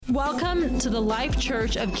Welcome to the Life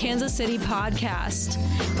Church of Kansas City podcast.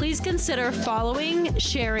 Please consider following,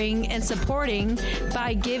 sharing, and supporting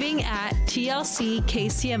by giving at tlckcmo.com.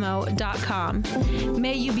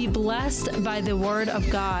 May you be blessed by the Word of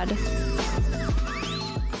God.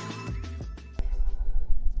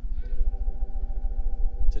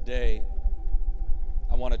 Today,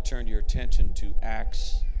 I want to turn your attention to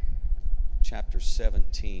Acts chapter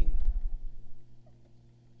 17.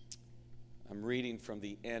 I'm reading from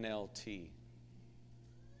the NLT.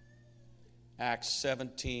 Acts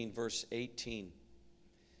 17, verse 18.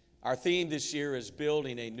 Our theme this year is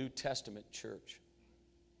building a New Testament church.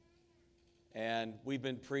 And we've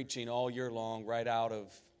been preaching all year long right out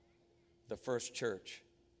of the first church,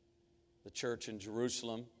 the church in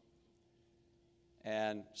Jerusalem,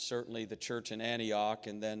 and certainly the church in Antioch,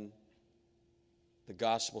 and then the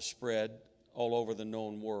gospel spread all over the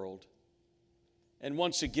known world. And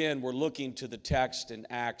once again, we're looking to the text in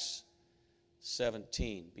Acts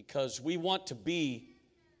 17 because we want to be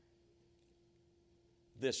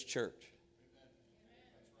this church.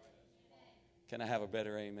 Can I have a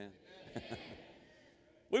better amen?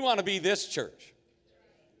 We want to be this church.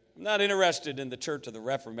 I'm not interested in the church of the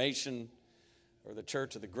Reformation or the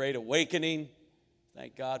church of the Great Awakening.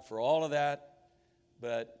 Thank God for all of that.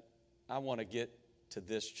 But I want to get to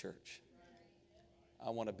this church.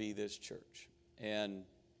 I want to be this church. And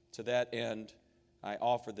to that end, I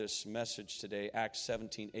offer this message today, Acts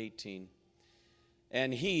 17:18.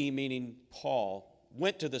 And he, meaning Paul,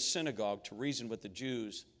 went to the synagogue to reason with the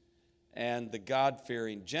Jews and the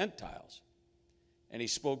God-fearing Gentiles. And he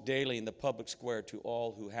spoke daily in the public square to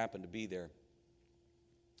all who happened to be there.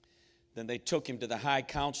 Then they took him to the high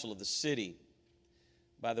council of the city.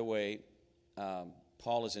 By the way,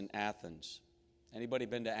 Paul is in Athens. Anybody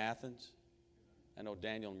been to Athens? I know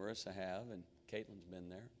Daniel and Marissa have, and Caitlin's been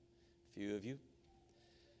there, a few of you.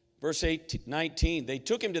 Verse 19, they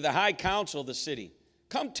took him to the high council of the city.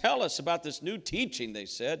 Come tell us about this new teaching, they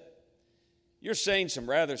said. You're saying some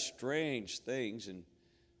rather strange things, and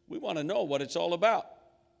we want to know what it's all about.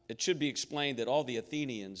 It should be explained that all the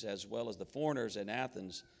Athenians, as well as the foreigners in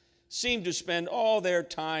Athens, seem to spend all their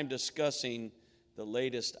time discussing the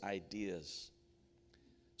latest ideas.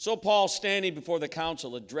 So Paul, standing before the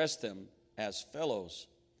council, addressed them as fellows.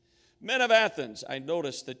 Men of Athens, I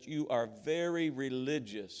notice that you are very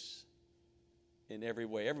religious in every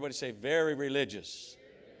way. Everybody say, very religious.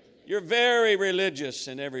 You're very religious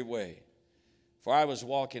in every way. For as I was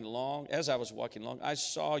walking along, I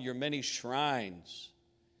saw your many shrines.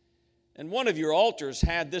 And one of your altars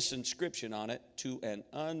had this inscription on it, to an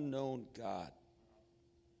unknown God.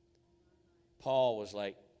 Paul was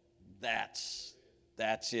like, that's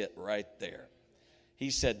it right there. He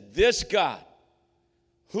said, this God,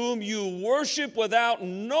 whom you worship without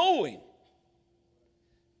knowing,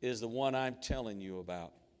 is the one I'm telling you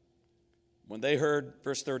about. When they heard,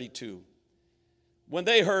 verse 32, when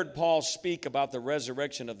they heard Paul speak about the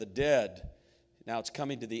resurrection of the dead, now it's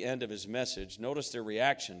coming to the end of his message, notice their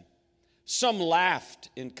reaction. Some laughed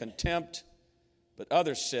in contempt, but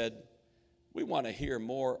others said, we want to hear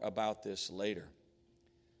more about this later.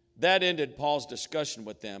 That ended Paul's discussion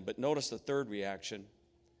with them, but notice the third reaction.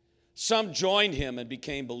 Some joined him and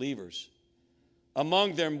became believers.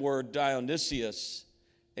 Among them were Dionysius,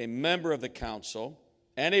 a member of the council,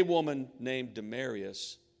 and a woman named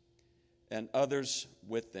Damaris, and others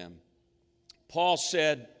with them. Paul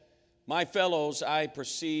said, my fellows, I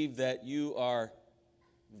perceive that you are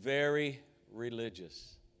very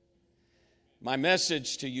religious. My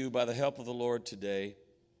message to you by the help of the Lord today,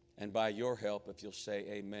 and by your help, if you'll say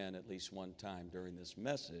amen at least one time during this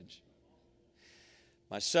message,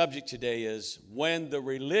 my subject today is when the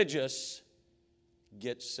religious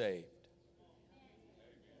get saved.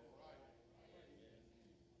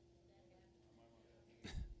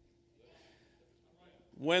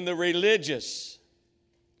 When the religious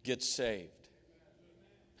get saved.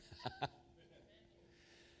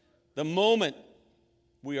 The moment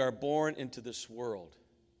we are born into this world,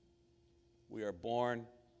 we are born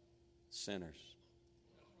sinners.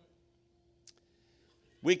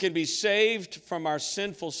 We can be saved from our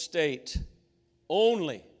sinful state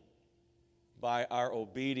only by our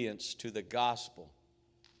obedience to the gospel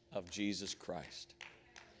of Jesus Christ.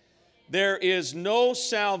 There is no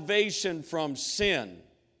salvation from sin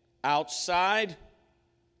outside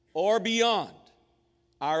or beyond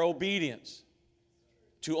our obedience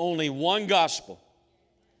to only one gospel,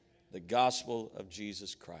 the gospel of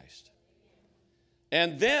Jesus Christ.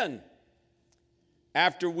 And then,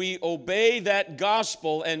 after we obey that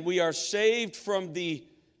gospel and we are saved from the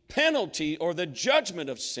penalty or the judgment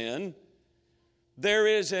of sin, there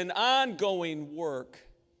is an ongoing work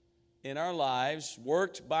in our lives,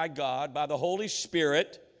 worked by God, by the Holy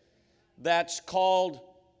Spirit, that's called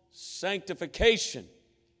sanctification.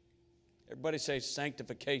 Everybody say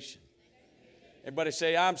sanctification. Everybody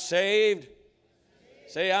say, I'm saved.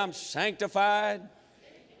 Say, I'm sanctified.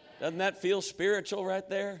 Doesn't that feel spiritual right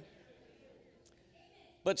there?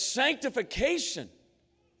 But sanctification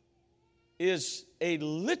is a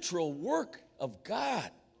literal work of God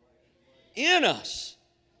in us.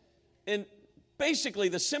 And basically,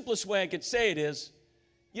 the simplest way I could say it is,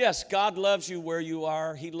 yes, God loves you where you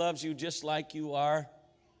are. He loves you just like you are.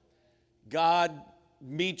 God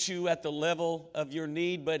meets you at the level of your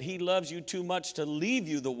need, but He loves you too much to leave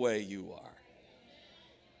you the way you are.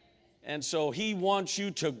 And so He wants you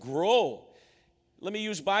to grow. Let me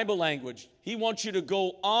use Bible language. He wants you to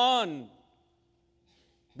go on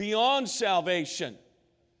beyond salvation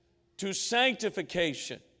to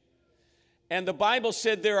sanctification. And the Bible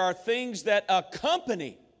said there are things that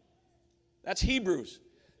accompany. That's Hebrews.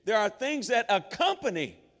 There are things that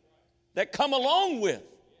accompany, that come along with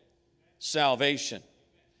salvation.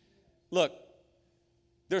 Look,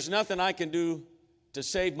 there's nothing I can do to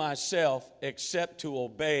save myself except to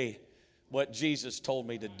obey what Jesus told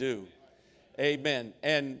me to do. Amen.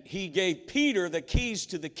 And He gave Peter the keys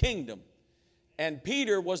to the kingdom. And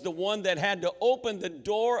Peter was the one that had to open the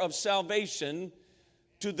door of salvation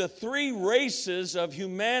to the three races of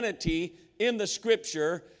humanity in the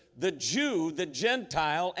Scripture: the Jew, the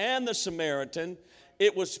Gentile, and the Samaritan.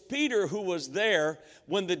 It was Peter who was there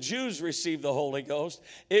when the Jews received the Holy Ghost.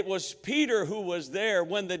 It was Peter who was there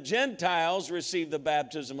when the Gentiles received the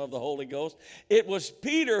baptism of the Holy Ghost. It was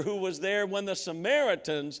Peter who was there when the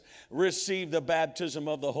Samaritans received the baptism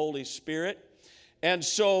of the Holy Spirit. And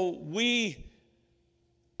so we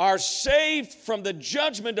are saved from the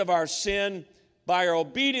judgment of our sin by our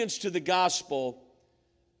obedience to the gospel,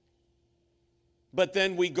 but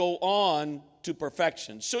then we go on to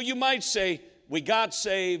perfection. So you might say, we got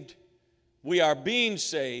saved, we are being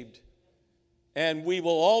saved, and we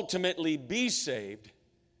will ultimately be saved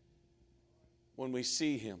when we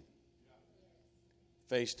see Him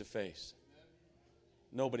face to face.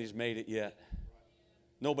 Nobody's made it yet.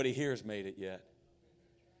 Nobody here has made it yet.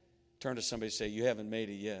 Turn to somebody and say, you haven't made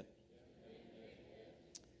it yet.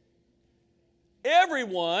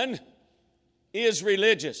 Everyone is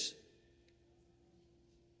religious,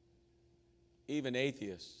 even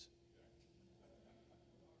atheists.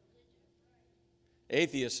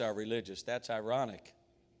 Atheists are religious. That's ironic.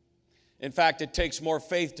 In fact, it takes more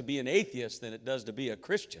faith to be an atheist than it does to be a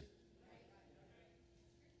Christian.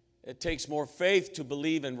 It takes more faith to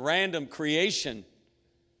believe in random creation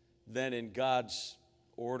than in God's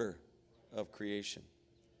order of creation.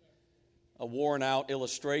 A worn out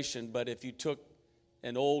illustration, but if you took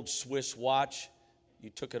an old Swiss watch, you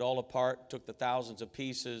took it all apart, took the thousands of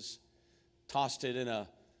pieces, tossed it in a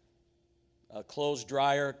clothes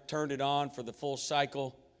dryer, turned it on for the full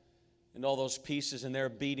cycle, and all those pieces in there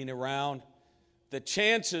beating around, the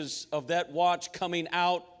chances of that watch coming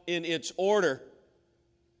out in its order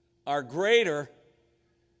are greater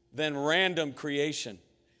than random creation.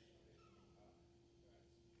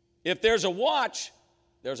 If there's a watch,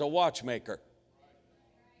 there's a watchmaker.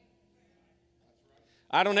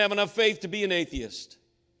 I don't have enough faith to be an atheist,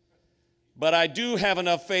 but I do have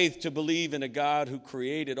enough faith to believe in a God who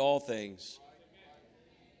created all things.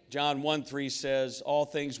 John 1:3 says, all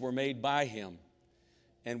things were made by Him,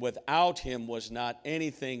 and without Him was not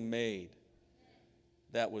anything made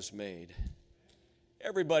that was made.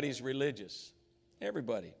 Everybody's religious.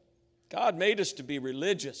 Everybody. God made us to be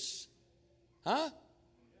religious. Huh?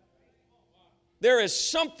 There is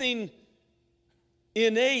something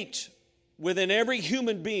innate within every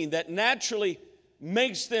human being that naturally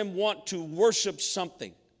makes them want to worship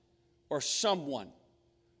something or someone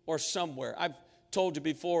or somewhere. I've told you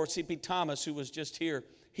before, C.P. Thomas, who was just here,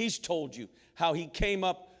 he's told you how he came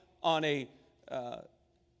up on a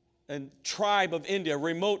tribe of India, a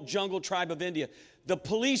remote jungle tribe of India. The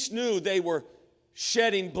police knew they were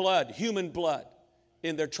shedding blood, human blood,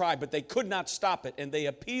 in their tribe, but they could not stop it. And they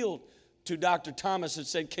appealed to Dr. Thomas and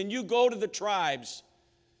said, can you go to the tribes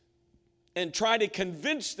and try to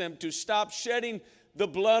convince them to stop shedding the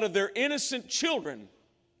blood of their innocent children?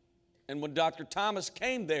 And when Dr. Thomas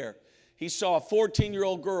came there, he saw a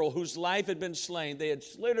 14-year-old girl whose life had been slain. They had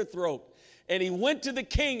slit her throat. And he went to the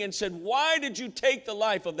king and said, why did you take the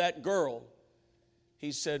life of that girl?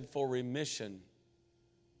 He said, for remission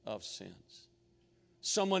of sins.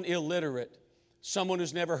 Someone illiterate, someone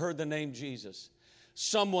who's never heard the name Jesus,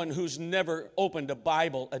 someone who's never opened a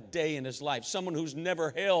Bible a day in his life, someone who's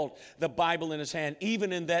never held the Bible in his hand,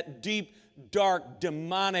 even in that deep dark,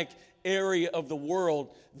 demonic area of the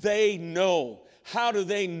world, they know. How do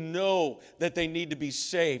they know that they need to be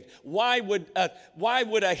saved? Why would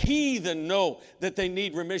a heathen know that they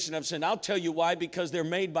need remission of sin? I'll tell you why, because they're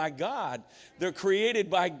made by God. They're created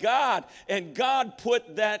by God, and God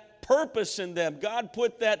put that purpose in them. God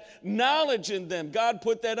put that knowledge in them. God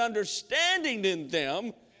put that understanding in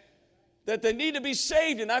them that they need to be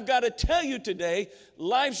saved. And I've got to tell you today,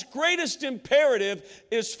 life's greatest imperative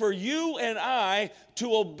is for you and I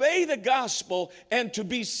to obey the gospel and to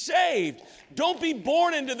be saved. Don't be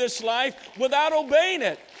born into this life without obeying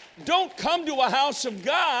it. Don't come to a house of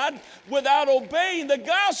God without obeying the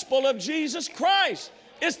gospel of Jesus Christ.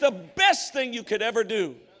 It's the best thing you could ever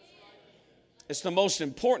do. It's the most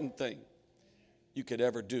important thing you could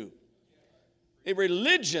ever do. A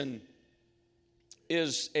religion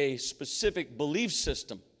is a specific belief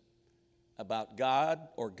system about God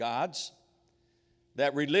or gods.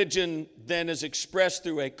 That religion then is expressed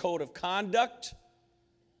through a code of conduct,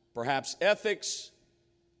 perhaps ethics,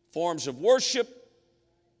 forms of worship,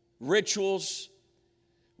 rituals.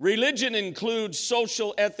 Religion includes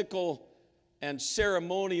social, ethical, and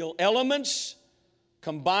ceremonial elements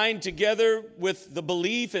combined together with the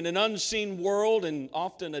belief in an unseen world and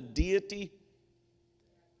often a deity.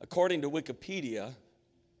 According to Wikipedia,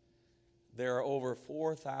 there are over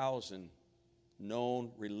 4,000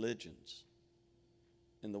 known religions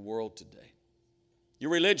in the world today. Your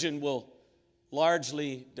religion will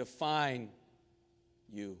largely define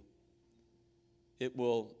you. It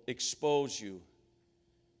will expose you,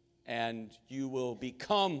 and you will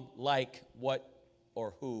become like what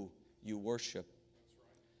or who you worship.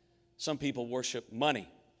 Some people worship money.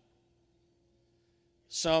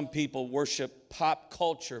 Some people worship pop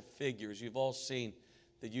culture figures. You've all seen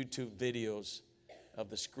the YouTube videos of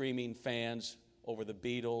the screaming fans over the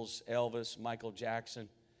Beatles, Elvis, Michael Jackson.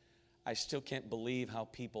 I still can't believe how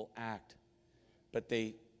people act, but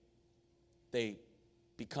they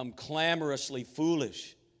become clamorously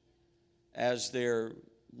foolish as they're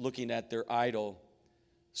looking at their idol.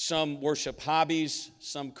 Some worship hobbies,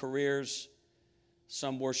 some careers,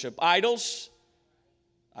 some worship idols,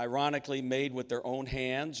 ironically made with their own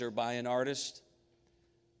hands or by an artist.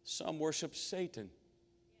 Some worship Satan.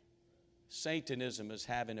 Satanism is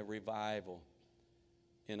having a revival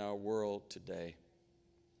in our world today.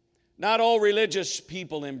 Not all religious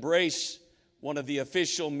people embrace one of the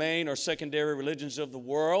official main or secondary religions of the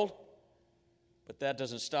world, but that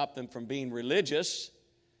doesn't stop them from being religious.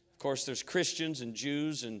 Of course, there's Christians and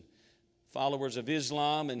Jews and followers of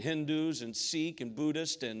Islam and Hindus and Sikh and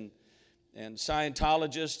Buddhist and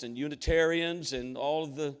Scientologists and Unitarians and all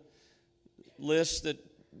of the lists that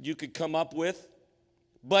you could come up with.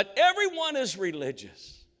 But everyone is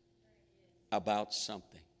religious about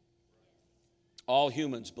something. All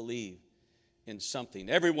humans believe in something.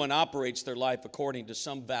 Everyone operates their life according to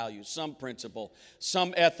some value, some principle,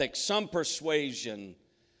 some ethics, some persuasion.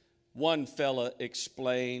 One fella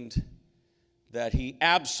explained that he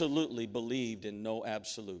absolutely believed in no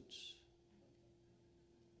absolutes.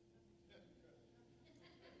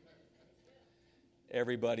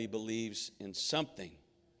 Everybody believes in something.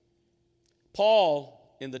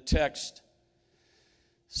 Paul, in the text,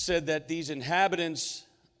 said that these inhabitants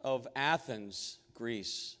of Athens,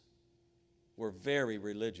 Greece, were very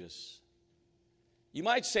religious. You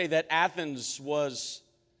might say that Athens was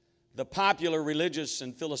the popular religious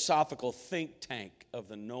and philosophical think tank of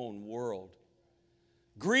the known world.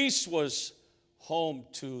 Greece was home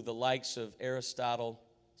to the likes of Aristotle,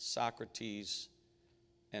 Socrates,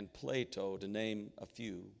 and Plato, to name a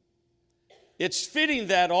few. It's fitting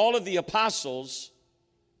that all of the apostles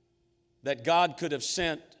that God could have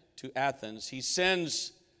sent to Athens, he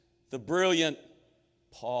sends the brilliant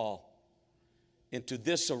Paul into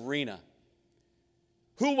this arena.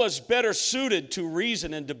 Who was better suited to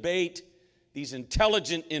reason and debate these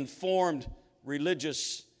intelligent, informed,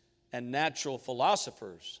 religious, and natural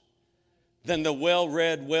philosophers than the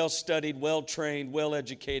well-read, well-studied, well-trained,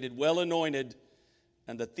 well-educated, well-anointed,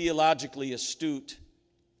 and the theologically astute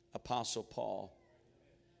Apostle Paul?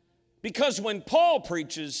 Because when Paul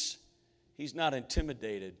preaches, he's not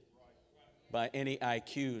intimidated by any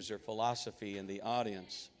IQs or philosophy in the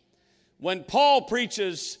audience. When Paul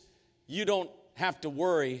preaches, you don't have to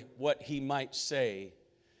worry what he might say.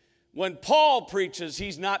 When Paul preaches,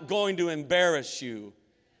 he's not going to embarrass you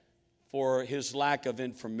for his lack of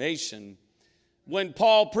information. When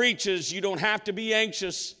Paul preaches, you don't have to be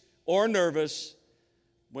anxious or nervous.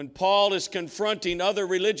 When Paul is confronting other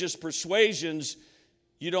religious persuasions,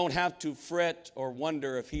 you don't have to fret or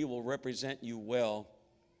wonder if he will represent you well.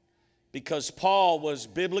 Because Paul was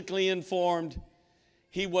biblically informed,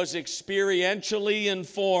 He was experientially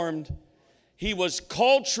informed. He was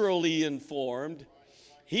culturally informed.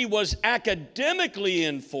 He was academically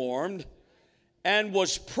informed and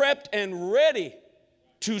was prepped and ready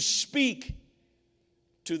to speak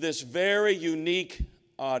to this very unique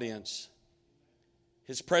audience.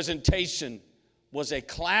 His presentation was a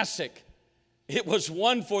classic. It was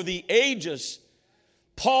one for the ages.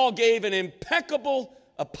 Paul gave an impeccable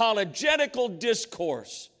apologetical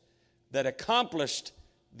discourse that accomplished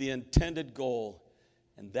the intended goal,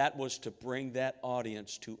 and that was to bring that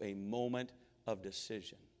audience to a moment of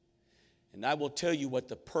decision. And I will tell you what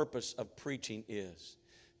the purpose of preaching is.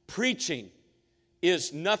 Preaching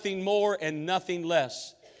is nothing more and nothing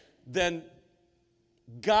less than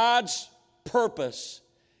God's purpose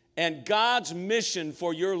and God's mission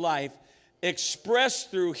for your life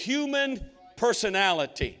expressed through human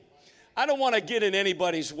personality. I don't want to get in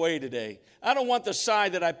anybody's way today. I don't want the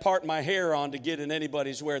side that I part my hair on to get in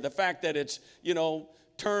anybody's way. The fact that it's,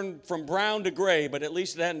 turned from brown to gray, but at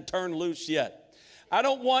least it hadn't turned loose yet. I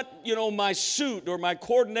don't want, my suit or my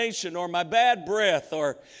coordination or my bad breath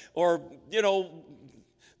or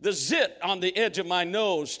the zit on the edge of my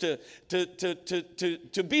nose to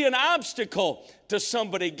be an obstacle to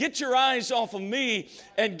somebody. Get your eyes off of me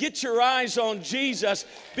and get your eyes on Jesus,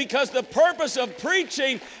 because the purpose of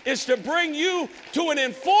preaching is to bring you to an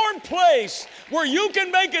informed place where you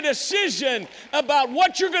can make a decision about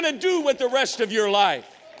what you're going to do with the rest of your life.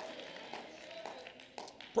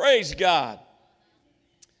 Praise God.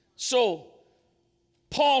 So,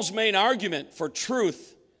 Paul's main argument for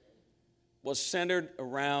truth was centered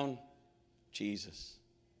around Jesus.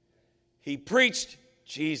 He preached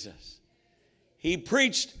Jesus. He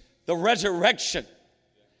preached the resurrection.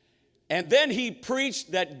 And then he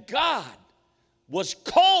preached that God was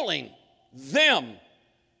calling them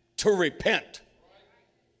to repent.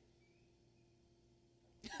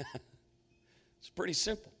 It's pretty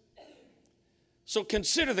simple. So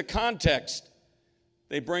consider the context.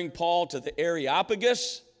 They bring Paul to the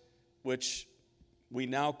Areopagus, which we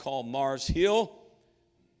now call Mars Hill.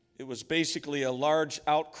 It was basically a large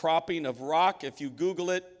outcropping of rock. If you Google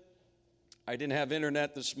it, I didn't have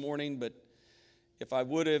internet this morning, but if I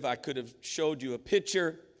would have, I could have showed you a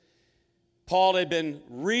picture. Paul had been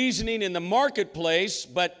reasoning in the marketplace,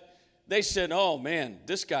 but they said, "Oh man,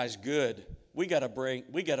 this guy's good. We got to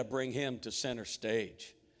bring him to center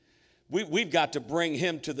stage. We've got to bring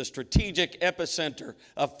him to the strategic epicenter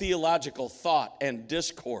of theological thought and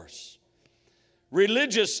discourse."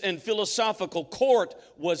 Religious and philosophical court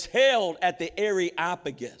was held at the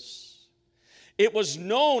Areopagus. It was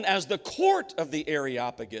known as the court of the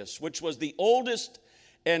Areopagus, which was the oldest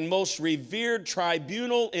and most revered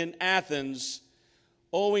tribunal in Athens,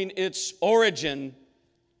 owing its origin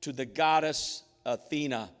to the goddess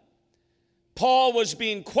Athena. Paul was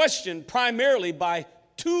being questioned primarily by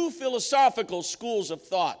two philosophical schools of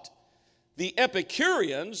thought: the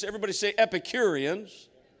Epicureans, everybody say Epicureans,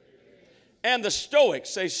 and the Stoics,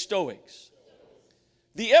 say Stoics.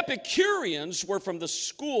 The Epicureans were from the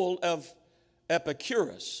school of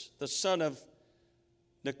Epicurus, the son of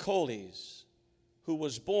Nicoles, who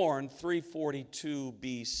was born 342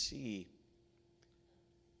 BC.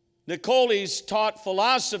 Nicoles taught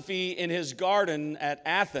philosophy in his garden at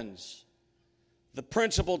Athens. The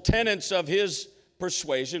principal tenets of his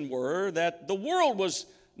persuasion were that the world was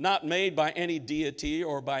not made by any deity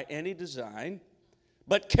or by any design,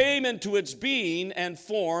 but came into its being and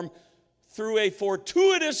form through a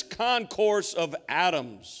fortuitous concourse of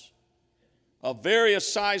atoms of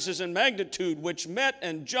various sizes and magnitude, which met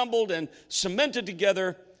and jumbled and cemented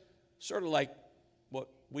together, sort of like what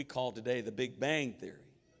we call today the Big Bang Theory,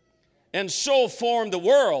 and so formed the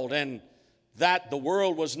world, and that the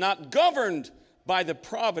world was not governed by the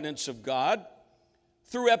providence of God.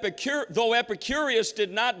 Though Epicurus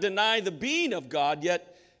did not deny the being of God,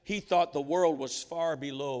 yet he thought the world was far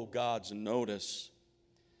below God's notice,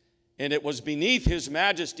 and it was beneath his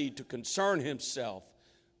majesty to concern himself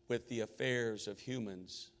with the affairs of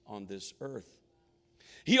humans on this earth.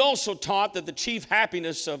 He also taught that the chief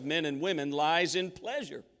happiness of men and women lies in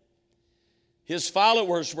pleasure. His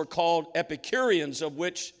followers were called Epicureans, of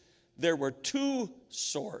which there were two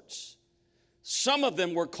sorts. Some of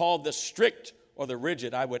them were called the strict or the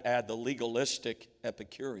rigid, I would add the legalistic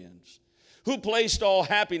Epicureans, who placed all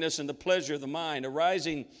happiness in the pleasure of the mind,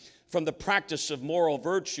 arising from the practice of moral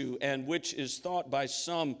virtue, and which is thought by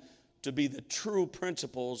some to be the true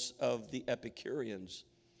principles of the Epicureans.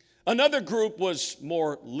 Another group was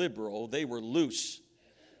more liberal. They were loose,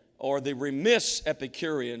 or the remiss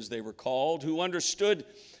Epicureans they were called, who understood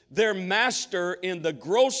their master in the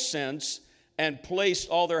gross sense and placed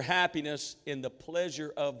all their happiness in the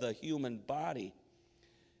pleasure of the human body,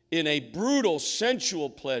 in a brutal,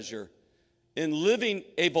 sensual pleasure, in living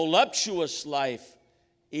a voluptuous life,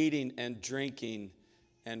 eating and drinking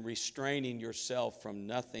and restraining yourself from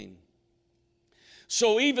nothing.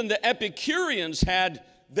 So even the Epicureans had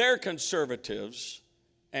their conservatives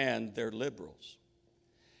and their liberals.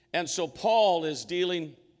 And so Paul is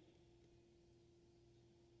dealing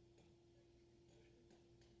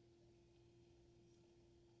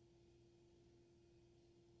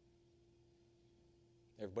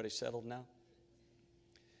Everybody settled now?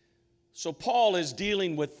 So Paul is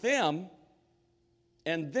dealing with them,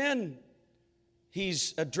 and then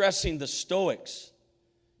he's addressing the Stoics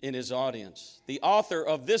in his audience. The author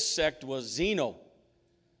of this sect was Zeno,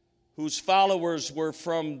 whose followers were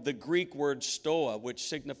from the Greek word stoa, which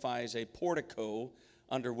signifies a portico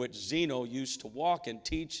under which Zeno used to walk and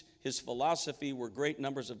teach his philosophy, where great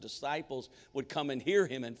numbers of disciples would come and hear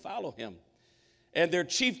him and follow him. And their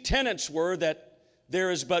chief tenets were that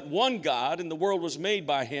there is but one God, and the world was made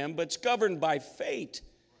by him, but it's governed by fate.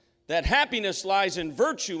 That happiness lies in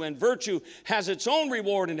virtue, and virtue has its own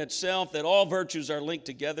reward in itself, that all virtues are linked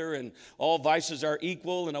together, and all vices are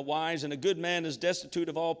equal, and a wise and a good man is destitute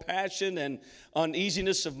of all passion, and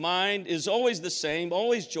uneasiness of mind is always the same,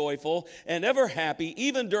 always joyful, and ever happy,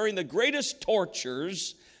 even during the greatest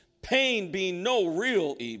tortures, pain being no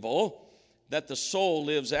real evil, that the soul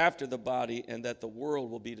lives after the body, and that the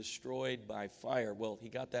world will be destroyed by fire. Well, he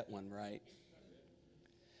got that one right.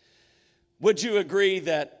 Would you agree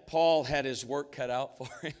that Paul had his work cut out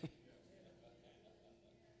for him?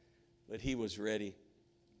 But he was ready.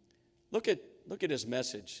 Look at his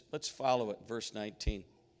message. Let's follow it, verse 19.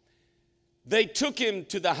 They took him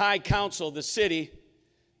to the high council of the city.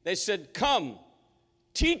 They said, "Come,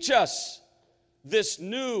 teach us this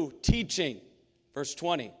new teaching." Verse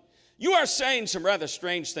 20. "You are saying some rather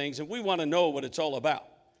strange things, and we want to know what it's all about."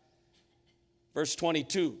 Verse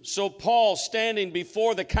 22, "So Paul, standing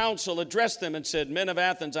before the council, addressed them and said, 'Men of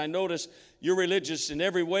Athens, I notice you're religious in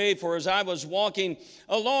every way, for as I was walking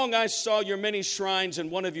along, I saw your many shrines, and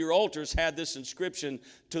one of your altars had this inscription,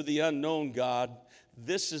 to the unknown God.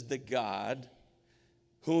 This is the God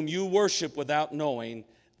whom you worship without knowing.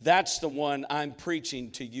 That's the one I'm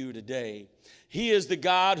preaching to you today. He is the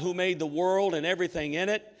God who made the world and everything in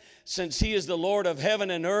it. Since he is the Lord of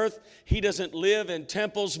heaven and earth, he doesn't live in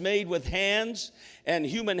temples made with hands, and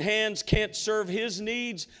human hands can't serve his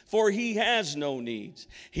needs, for he has no needs.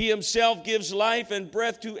 He himself gives life and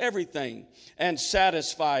breath to everything and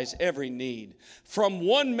satisfies every need. From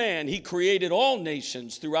one man he created all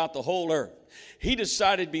nations throughout the whole earth. He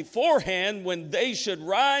decided beforehand when they should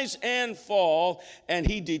rise and fall, and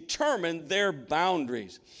he determined their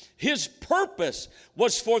boundaries. His purpose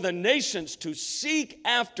was for the nations to seek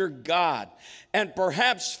after God and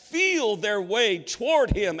perhaps feel their way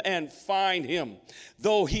toward him and find him,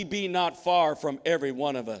 though he be not far from every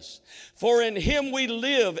one of us. For in him we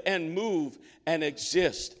live and move and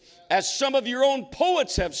exist. As some of your own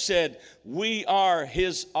poets have said, we are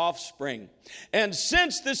his offspring. And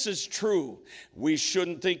since this is true, we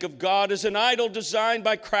shouldn't think of God as an idol designed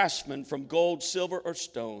by craftsmen from gold, silver, or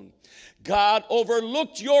stone. God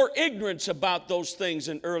overlooked your ignorance about those things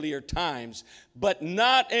in earlier times, but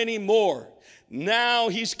not anymore. Now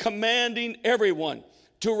he's commanding everyone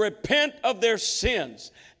to repent of their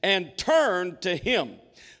sins and turn to him.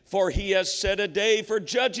 For he has set a day for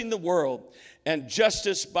judging the world and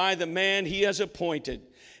justice by the man he has appointed.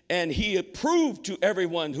 And he approved to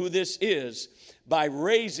everyone who this is by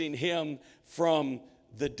raising him from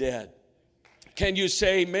the dead. Can you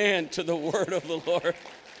say amen to the word of the Lord?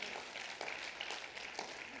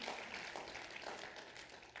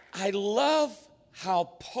 I love how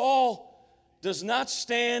Paul does not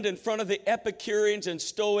stand in front of the Epicureans and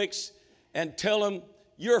Stoics and tell them,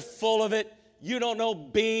 you're full of it, you don't know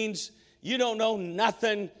beans, you don't know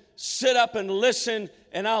nothing, sit up and listen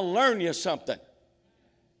and I'll learn you something.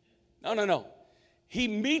 No. He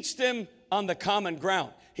meets them on the common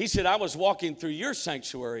ground. He said, I was walking through your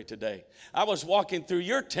sanctuary today. I was walking through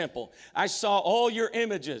your temple. I saw all your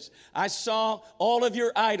images. I saw all of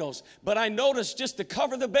your idols. But I noticed, just to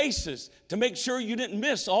cover the bases, to make sure you didn't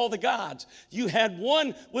miss all the gods, you had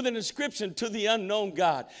one with an inscription, to the unknown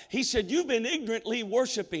God. He said, you've been ignorantly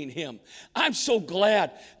worshiping him. I'm so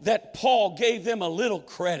glad that Paul gave them a little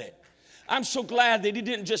credit. I'm so glad that he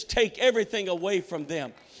didn't just take everything away from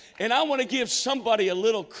them. And I want to give somebody a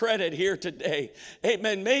little credit here today.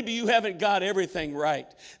 Amen. Maybe you haven't got everything right.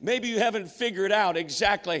 Maybe you haven't figured out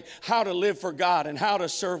exactly how to live for God and how to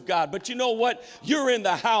serve God. But you know what? You're in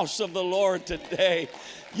the house of the Lord today.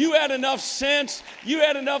 You had enough sense. You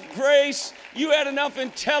had enough grace. You had enough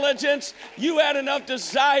intelligence. You had enough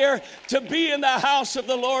desire to be in the house of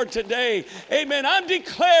the Lord today. Amen. I'm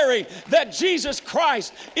declaring that Jesus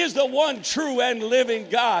Christ is the one true and living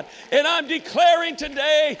God. And I'm declaring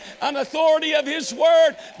today on authority of His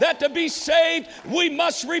word that to be saved, we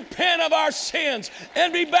must repent of our sins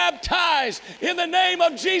and be baptized in the name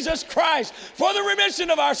of Jesus Christ for the remission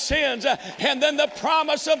of our sins. And then the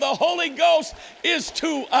promise of the Holy Ghost is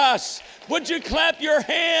to us. Would you clap your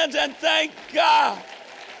hands and thank God?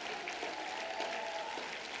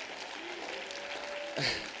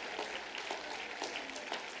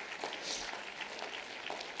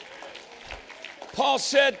 Paul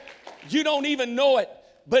said, you don't even know it,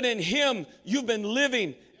 but in Him you've been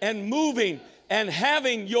living and moving and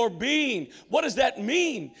having your being. What does that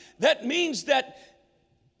mean? That means that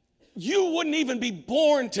you wouldn't even be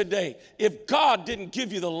born today if God didn't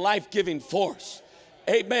give you the life-giving force.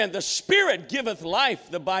 Amen. The Spirit giveth life,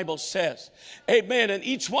 the Bible says. Amen. And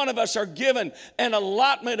each one of us are given an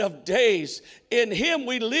allotment of days. In Him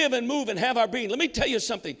we live and move and have our being. Let me tell you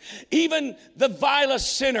something. Even the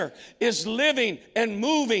vilest sinner is living and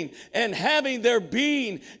moving and having their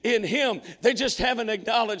being in Him. They just haven't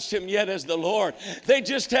acknowledged Him yet as the Lord. They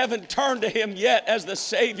just haven't turned to Him yet as the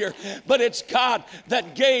Savior. But it's God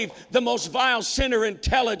that gave the most vile sinner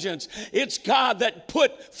intelligence. It's God that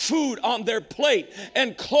put food on their plate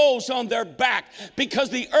and clothes on their back, because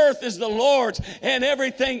the earth is the Lord's and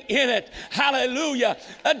everything in it. Hallelujah.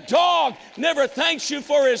 A dog never thanks you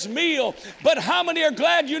for his meal, but how many are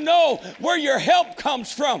glad you know where your help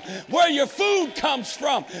comes from, where your food comes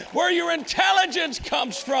from, where your intelligence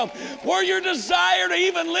comes from, where your desire to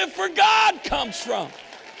even live for God comes from?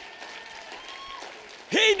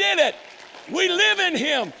 He did it. We live in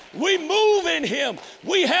Him. We move in Him.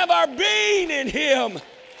 We have our being in Him.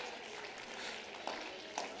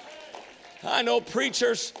 I know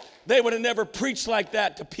preachers, they would have never preached like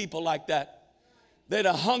that to people like that. They'd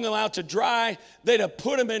have hung them out to dry. They'd have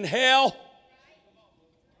put them in hell.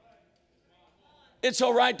 It's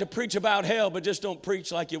all right to preach about hell, but just don't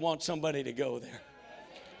preach like you want somebody to go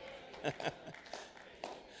there.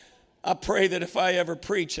 I pray that if I ever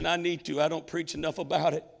preach, and I need to, I don't preach enough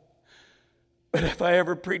about it, but if I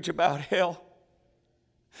ever preach about hell,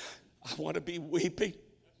 I want to be weeping,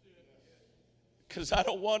 because I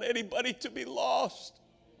don't want anybody to be lost.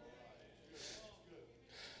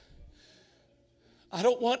 I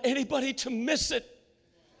don't want anybody to miss it.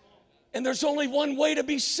 And there's only one way to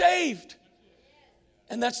be saved,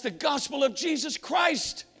 and that's the gospel of Jesus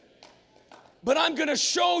Christ. But I'm going to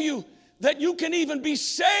show you that you can even be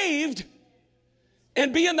saved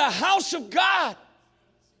and be in the house of God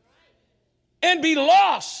and be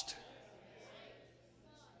lost.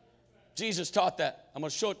 Jesus taught that. I'm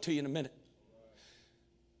going to show it to you in a minute.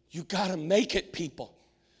 You got to make it, people.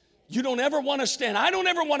 You don't ever want to stand. I don't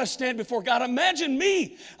ever want to stand before God. Imagine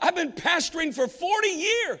me. I've been pastoring for 40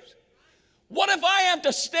 years. What if I have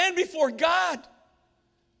to stand before God?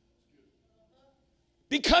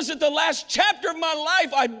 Because at the last chapter of my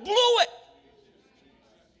life, I blew it.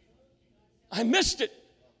 I missed it.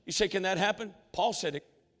 You say, can that happen? Paul said it.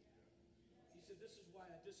 He said, this is why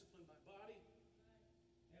I discipline my body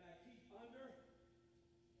and I keep under.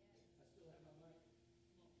 I still have my mic.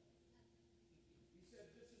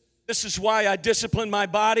 He said, this is why I discipline my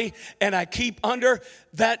body and I keep under,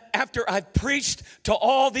 that after I've preached to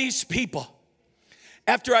all these people,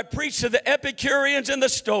 after I preached to the Epicureans and the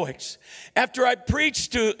Stoics, after I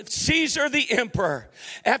preached to Caesar the emperor,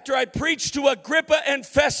 after I preached to Agrippa and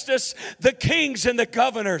Festus, the kings and the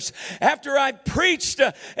governors, after I preached,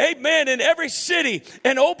 amen, in every city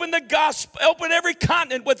and opened the gospel, opened every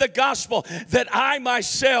continent with the gospel, that I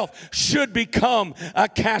myself should become a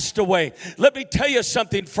castaway. Let me tell you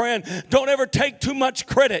something, friend. Don't ever take too much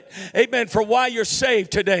credit, amen, for why you're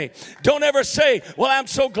saved today. Don't ever say, well, I'm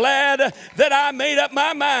so glad that I made up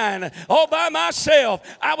my mind all by myself.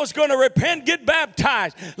 I was going to repent, get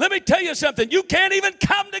baptized. Let me tell you something. You can't even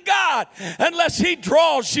come to God unless He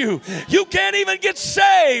draws you. You can't even get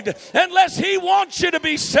saved unless He wants you to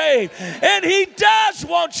be saved. And He does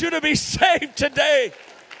want you to be saved today.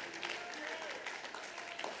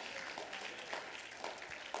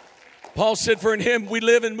 Paul said, for in Him we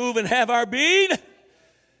live and move and have our being.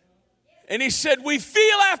 And he said, we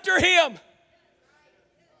feel after Him,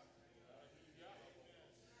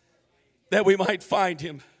 that we might find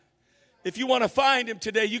Him. If you want to find Him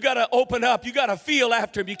today, you got to open up. You got to feel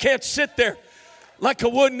after Him. You can't sit there like a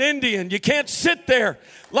wooden Indian. You can't sit there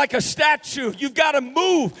like a statue. You've got to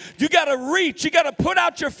move. You got to reach. You got to put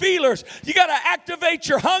out your feelers. You got to activate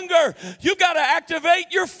your hunger. You got to activate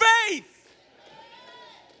your faith.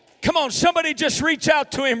 Come on, somebody just reach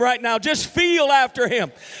out to him right now. Just feel after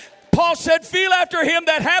him. Paul said, feel after him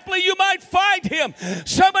that haply you might find him.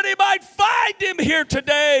 Somebody might find him here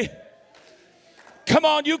today. Come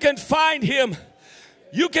on, you can find him.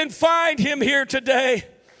 You can find him here today.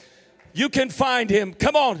 You can find him.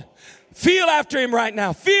 Come on, feel after him right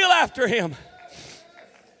now. Feel after him.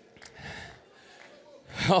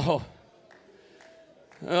 Oh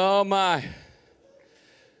my.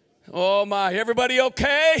 Oh my. Everybody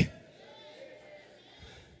okay?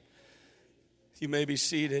 You may be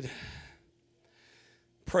seated.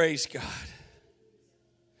 Praise God.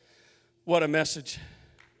 What a message.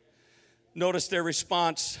 Notice their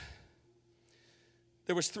response.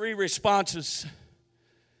 There was 3 responses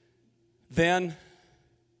then,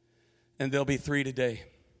 and there'll be 3 today.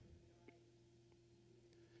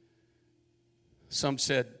 Some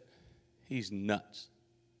said, he's nuts.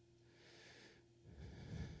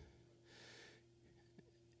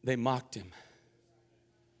 They mocked him.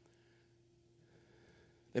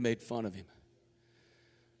 They made fun of him.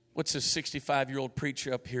 What's this 65-year-old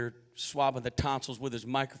preacher up here swabbing the tonsils with his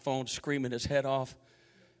microphone, screaming his head off,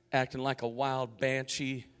 acting like a wild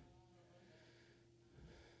banshee?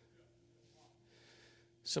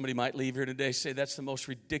 Somebody might leave here today, say that's the most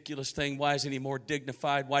ridiculous thing. Why isn't he more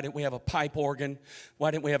dignified? Why didn't we have a pipe organ?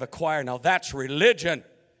 Why didn't we have a choir? Now that's religion.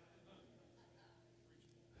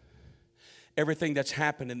 Everything that's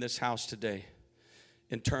happened in this house today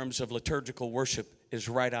in terms of liturgical worship is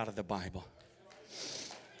right out of the Bible.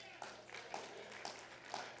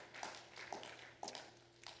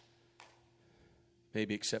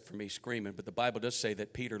 Maybe except for me screaming, but the Bible does say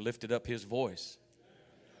that Peter lifted up his voice.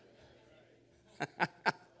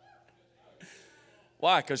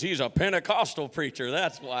 Why? Because he's a Pentecostal preacher,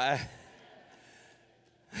 that's why.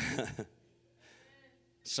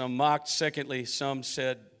 Some mocked. Secondly, some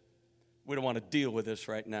said, we don't want to deal with this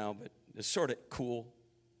right now, but it's sort of cool.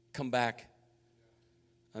 Come back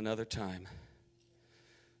another time.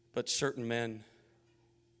 But certain men,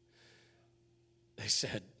 they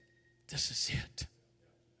said, this is it.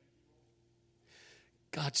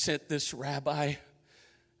 God sent this rabbi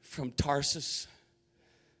from Tarsus,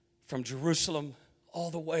 from Jerusalem,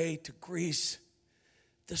 all the way to Greece.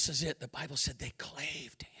 This is it. The Bible said they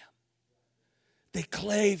clave to him. They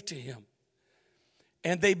clave to him.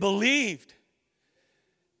 And they believed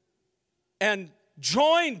and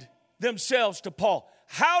joined themselves to Paul.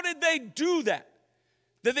 How did they do that?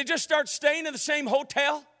 Did they just start staying in the same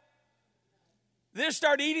hotel? Did they just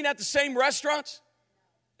start eating at the same restaurants?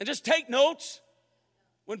 And just take notes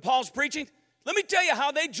when Paul's preaching? Let me tell you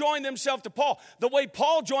how they joined themselves to Paul. The way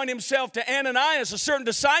Paul joined himself to Ananias, a certain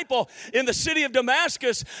disciple in the city of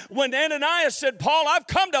Damascus, when Ananias said, Paul, I've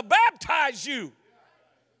come to baptize you.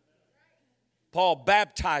 Paul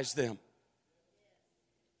baptized them.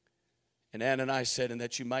 And Ananias said, and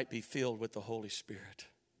that you might be filled with the Holy Spirit.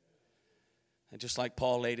 And just like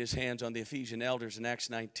Paul laid his hands on the Ephesian elders in Acts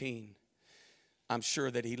 19, I'm sure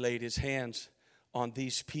that he laid his hands on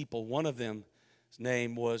these people. One of them, his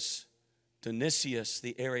name was Dionysius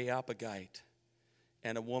the Areopagite,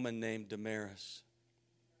 and a woman named Damaris.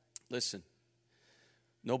 Listen,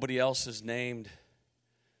 nobody else is named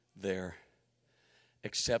there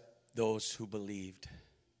except those who believed.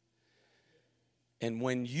 And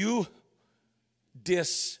when you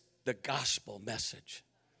diss the gospel message,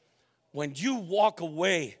 when you walk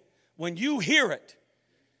away, when you hear it,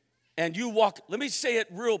 and you walk, let me say it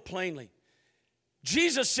real plainly.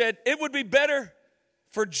 Jesus said it would be better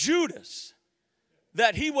for Judas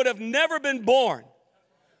that he would have never been born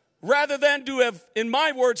rather than to have, in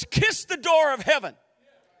my words, kissed the door of heaven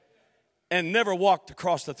and never walked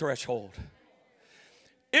across the threshold.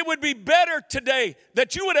 It would be better today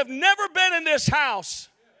that you would have never been in this house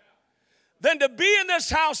than to be in this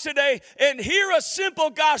house today and hear a simple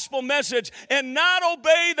gospel message and not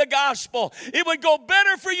obey the gospel. It would go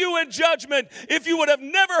better for you in judgment if you would have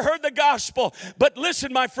never heard the gospel. But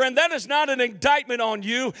listen, my friend, that is not an indictment on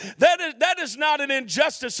you. That is not an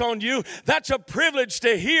injustice on you. That's a privilege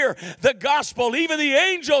to hear the gospel. Even the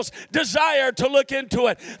angels desire to look into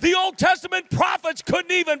it. The Old Testament prophets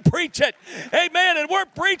couldn't even preach it. Amen. And we're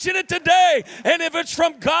preaching it today. And if it's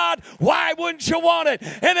from God, why wouldn't you want it?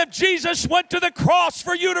 And if Jesus went to the cross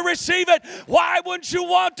for you to receive it, why wouldn't you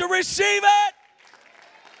want to receive it?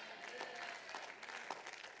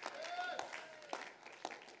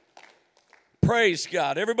 Praise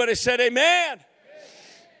God. Everybody said amen.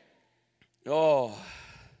 Oh,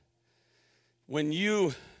 when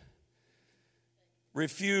you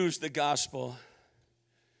refuse the gospel,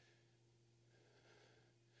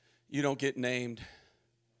 you don't get named.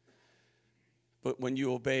 But when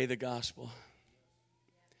you obey the gospel,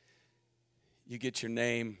 you get your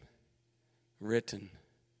name written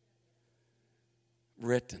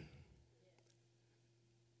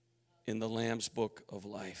in the Lamb's book of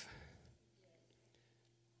life.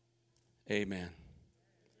 Amen.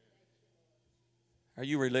 Are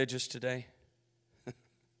you religious today?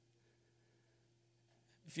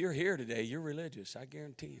 If you're here today, you're religious, I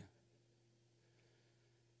guarantee you.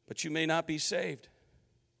 But you may not be saved.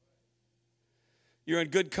 You're in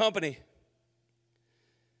good company.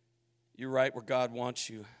 You're right where God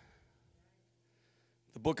wants you.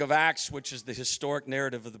 The book of Acts, which is the historic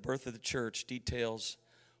narrative of the birth of the church, details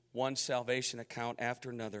one salvation account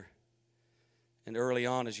after another. And early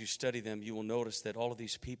on, as you study them, you will notice that all of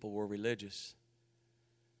these people were religious,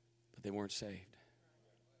 but they weren't saved.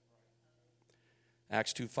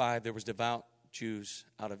 Acts 2:5, there was devout Jews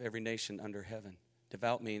out of every nation under heaven.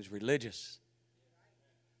 Devout means religious.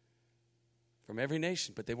 From every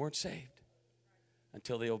nation, but they weren't saved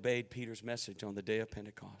until they obeyed Peter's message on the day of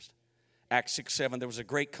Pentecost. Acts 6:7, there was a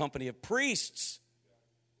great company of priests,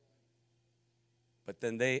 but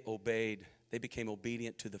then they became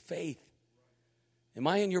obedient to the faith. Am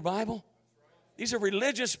I in your Bible? These are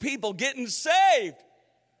religious people getting saved.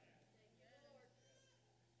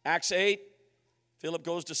 Acts 8, Philip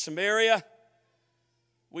goes to Samaria.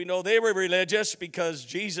 We know they were religious because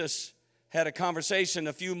Jesus had a conversation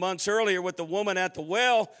a few months earlier with the woman at the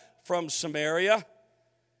well from Samaria.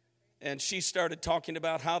 And she started talking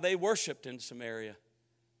about how they worshiped in Samaria.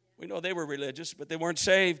 We know they were religious, but they weren't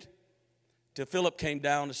saved till Philip came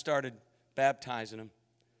down and started baptizing them.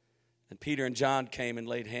 And Peter and John came and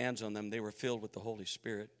laid hands on them. They were filled with the Holy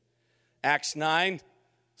Spirit. Acts 9,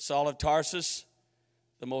 Saul of Tarsus,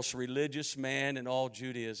 the most religious man in all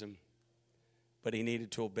Judaism, but he needed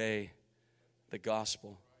to obey the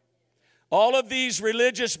gospel. All of these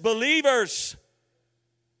religious believers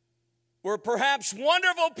were perhaps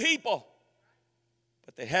wonderful people,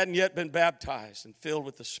 but they hadn't yet been baptized and filled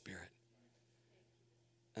with the Spirit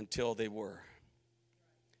until they were.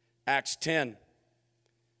 Acts 10,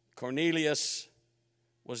 Cornelius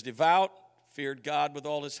was devout, feared God with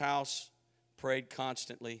all his house, prayed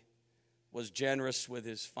constantly, was generous with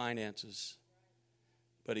his finances,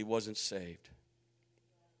 but he wasn't saved.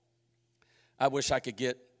 I wish I could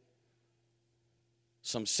get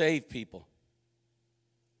some saved people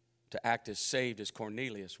to act as saved as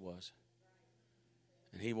Cornelius was.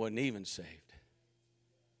 And he wasn't even saved.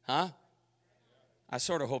 Huh? I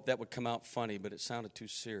sort of hoped that would come out funny, but it sounded too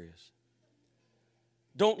serious.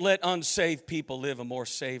 Don't let unsaved people live a more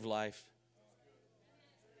saved life.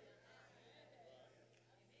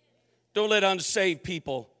 Don't let unsaved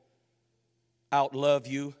people outlove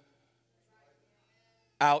you,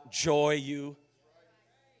 outjoy you.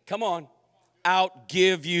 Come on.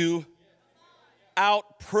 Outgive you,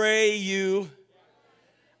 outpray you,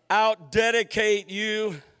 outdedicate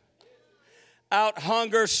you,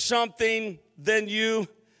 outhunger something than you.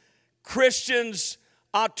 Christians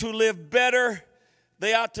ought to live better.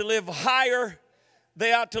 They ought to live higher.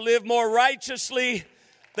 They ought to live more righteously.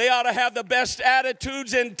 They ought to have the best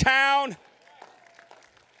attitudes in town.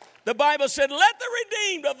 The Bible said, let the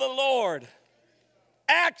redeemed of the Lord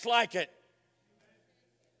act like it.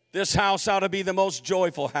 This house ought to be the most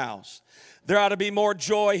joyful house. There ought to be more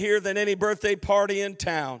joy here than any birthday party in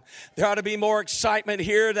town. There ought to be more excitement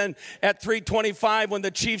here than at 3:25 when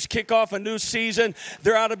the Chiefs kick off a new season.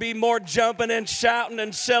 There ought to be more jumping and shouting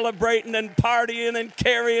and celebrating and partying and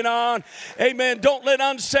carrying on. Amen. Don't let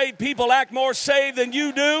unsaved people act more saved than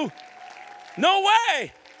you do. No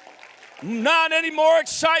way. Not any more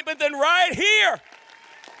excitement than right here.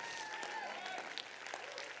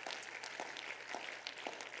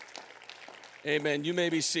 Amen. You may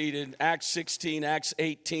be seated. Acts 16, Acts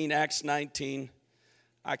 18, Acts 19.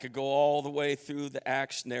 I could go all the way through the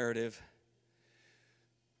Acts narrative.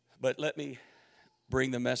 But let me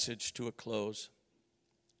bring the message to a close.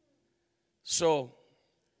 So,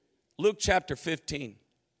 Luke chapter 15,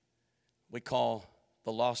 we call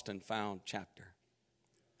the lost and found chapter.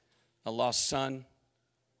 A lost son,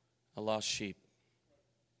 a lost sheep,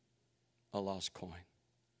 a lost coin.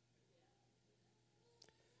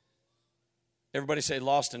 Everybody say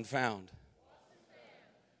lost and found.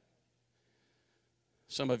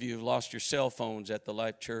 Some of you have lost your cell phones at the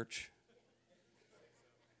Life Church.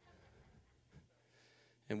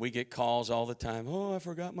 And we get calls all the time. Oh, I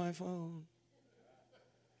forgot my phone.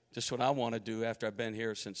 Just what I want to do after I've been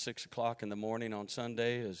here since 6 o'clock in the morning on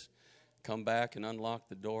Sunday is come back and unlock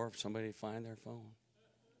the door for somebody to find their phone.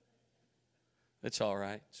 It's all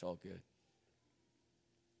right. It's all good.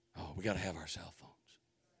 Oh, we got to have our cell phones.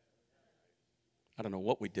 I don't know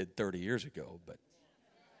what we did 30 years ago, but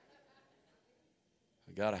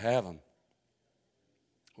we got to have them.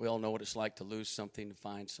 We all know what it's like to lose something, to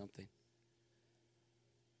find something.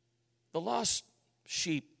 The lost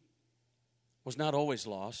sheep was not always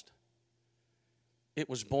lost. It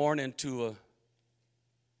was born into a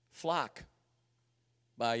flock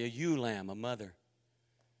by a ewe lamb, a mother.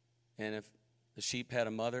 And if the sheep had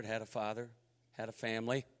a mother, it had a father, had a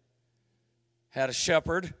family, had a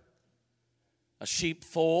shepherd, a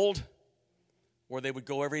sheepfold where they would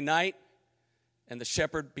go every night, and the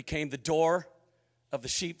shepherd became the door of the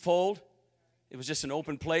sheepfold. It was just an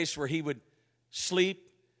open place where he would sleep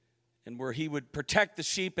and where he would protect the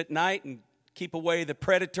sheep at night and keep away the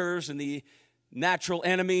predators and the natural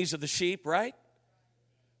enemies of the sheep, right?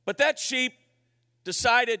 But that sheep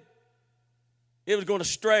decided it was going to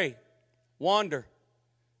stray, wander.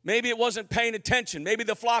 Maybe it wasn't paying attention. Maybe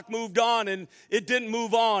the flock moved on and it didn't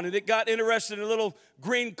move on, and it got interested in a little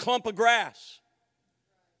green clump of grass.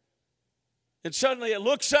 And suddenly it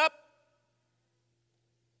looks up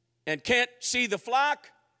and can't see the flock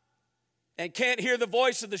and can't hear the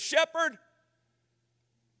voice of the shepherd.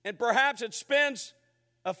 And perhaps it spends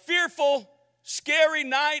a fearful, scary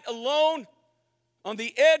night alone on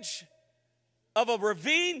the edge of a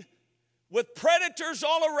ravine with predators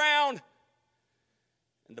all around.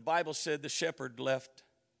 And the Bible said the shepherd left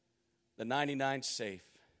the 99 safe,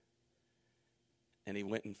 and he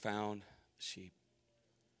went and found the sheep.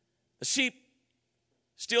 The sheep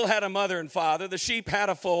still had a mother and father. The sheep had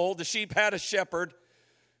a fold. The sheep had a shepherd.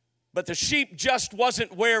 But the sheep just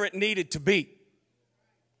wasn't where it needed to be.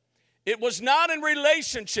 It was not in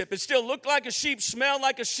relationship. It still looked like a sheep, smelled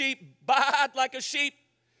like a sheep, baaed like a sheep,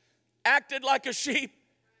 acted like a sheep.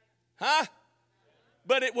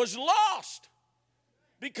 But it was lost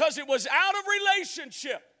because it was out of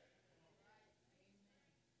relationship.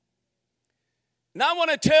 Now I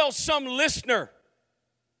want to tell some listener,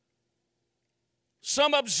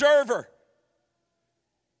 some observer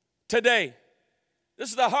today. This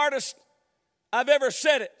is the hardest I've ever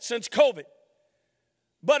said it since COVID.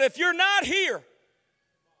 But if you're not here,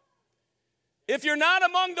 if you're not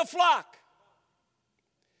among the flock,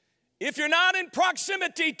 if you're not in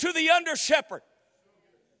proximity to the under shepherd,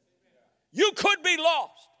 you could be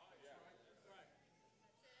lost.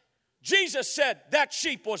 Jesus said that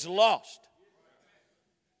sheep was lost,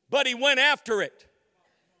 but he went after it.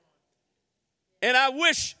 And I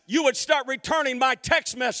wish you would start returning my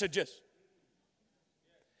text messages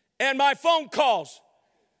and my phone calls.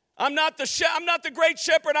 I'm not the great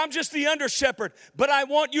shepherd, I'm just the under shepherd. But I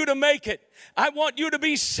want you to make it. I want you to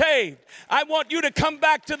be saved. I want you to come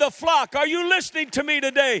back to the flock. Are you listening to me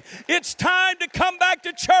today? It's time to come back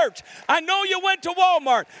to church. I know you went to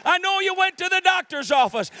Walmart. I know you went to the doctor's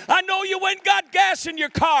office. I know you went and got gas in your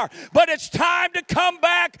car. But it's time to come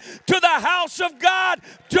back to the house of God.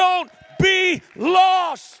 Don't be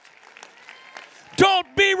lost.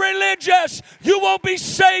 Don't be religious. You won't be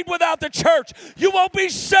saved without the church. You won't be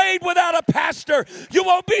saved without a pastor. You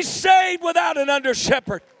won't be saved without an under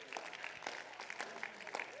shepherd.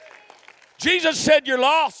 Jesus said you're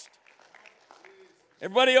lost.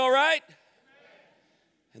 Everybody all right?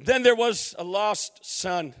 And then there was a lost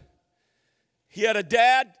son. He had a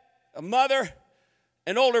dad, a mother,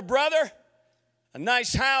 an older brother, a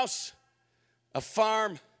nice house, a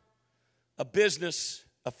farm, a business,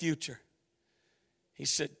 a future. He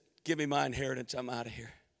said, give me my inheritance, I'm out of here.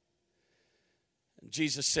 And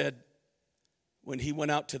Jesus said, when he went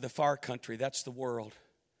out to the far country, that's the world,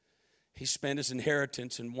 he spent his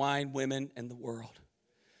inheritance in wine, women, and the world.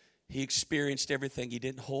 He experienced everything. He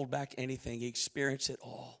didn't hold back anything. He experienced it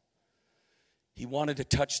all. He wanted to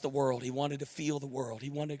touch the world. He wanted to feel the world. He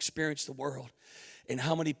wanted to experience the world. And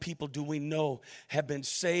how many people do we know have been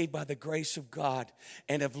saved by the grace of God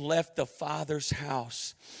and have left the Father's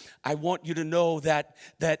house? I want you to know that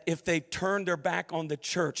if they turn their back on the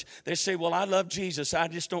church, they say, well, I love Jesus, I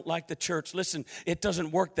just don't like the church. Listen, it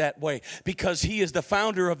doesn't work that way because he is the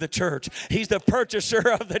founder of the church. He's the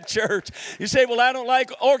purchaser of the church. You say, well, I don't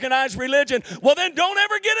like organized religion. Well, then don't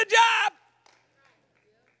ever get a job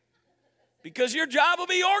because your job will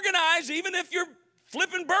be organized even if you're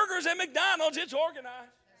flipping burgers at McDonald's, it's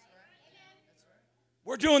organized.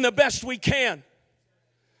 We're doing the best we can.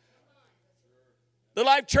 The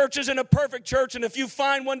Life Church isn't a perfect church, and if you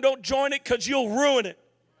find one, don't join it because you'll ruin it.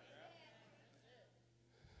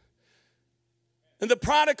 And the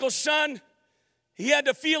prodigal son, he had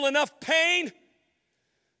to feel enough pain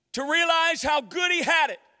to realize how good he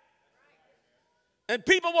had it. And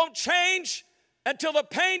people won't change until the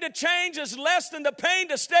pain to change is less than the pain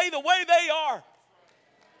to stay the way they are.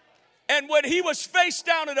 And when he was face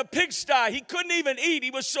down in a pigsty, he couldn't even eat.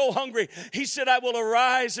 He was so hungry. He said, I will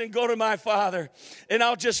arise and go to my father, and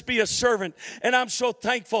I'll just be a servant. And I'm so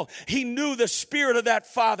thankful. He knew the spirit of that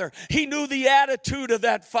father. He knew the attitude of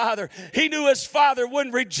that father. He knew his father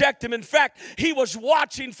wouldn't reject him. In fact, he was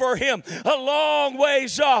watching for him a long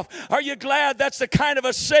ways off. Are you glad that's the kind of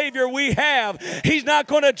a Savior we have? He's not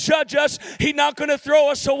going to judge us. He's not going to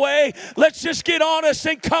throw us away. Let's just get honest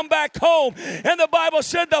and come back home. And the Bible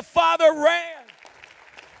said the father ran.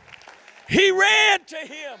 He ran to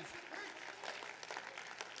him.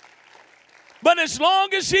 But as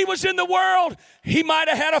long as he was in the world, he might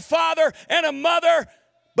have had a father and a mother,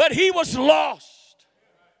 but he was lost.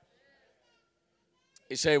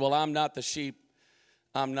 You say, well, I'm not the sheep.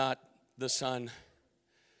 I'm not the son.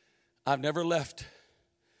 I've never left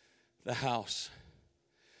the house.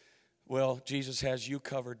 Well, Jesus has you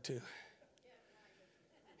covered too.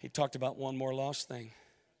 He talked about one more lost thing.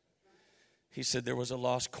 He said there was a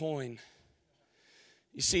lost coin.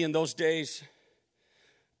 You see, in those days,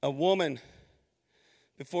 a woman,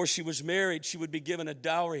 before she was married, she would be given a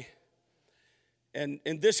dowry. And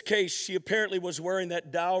in this case, she apparently was wearing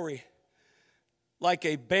that dowry like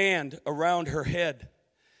a band around her head.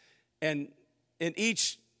 And in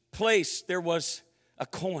each place, there was a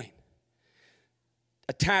coin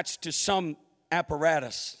attached to some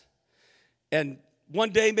apparatus. And one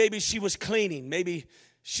day, maybe she was cleaning. Maybe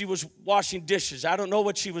she was washing dishes. I don't know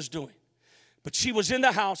what she was doing. But she was in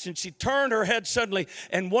the house, and she turned her head suddenly,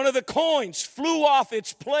 and one of the coins flew off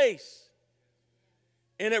its place.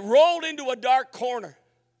 And it rolled into a dark corner.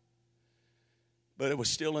 But it was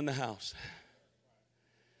still in the house.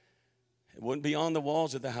 It wasn't beyond the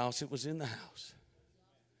walls of the house. It was in the house.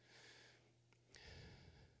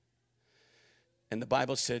 And the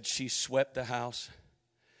Bible said she swept the house.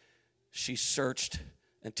 She searched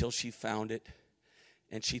until she found it.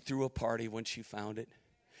 And she threw a party when she found it.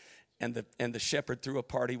 And the shepherd threw a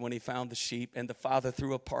party when he found the sheep. And the father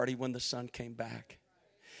threw a party when the son came back.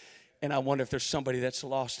 And I wonder if there's somebody that's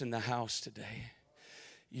lost in the house today.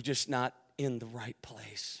 You're just not in the right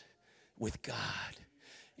place with God.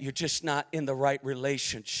 You're just not in the right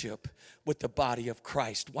relationship with the body of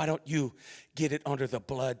Christ. Why don't you get it under the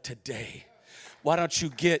blood today? Why don't you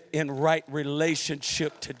get in right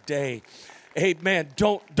relationship today? Amen.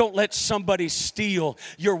 Don't let somebody steal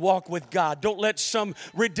your walk with God. Don't let some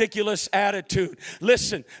ridiculous attitude.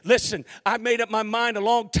 Listen. I made up my mind a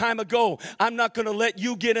long time ago. I'm not going to let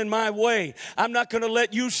you get in my way. I'm not going to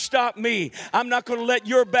let you stop me. I'm not going to let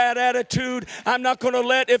your bad attitude. I'm not going to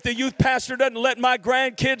let, if the youth pastor doesn't let my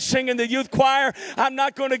grandkids sing in the youth choir, I'm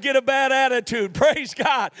not going to get a bad attitude. Praise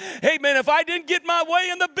God. Amen. If I didn't get my way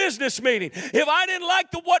in the business meeting, if I didn't like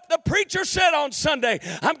what the preacher said on Sunday,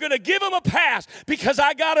 I'm going to give him a pass. Because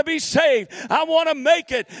I got to be saved. I want to make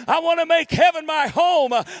it. I want to make heaven my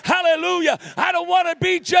home. Hallelujah. I don't want to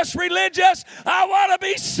be just religious. I want to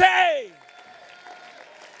be saved.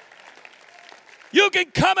 You can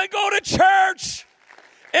come and go to church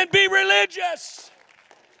and be religious.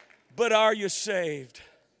 But are you saved?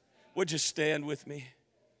 Would you stand with me?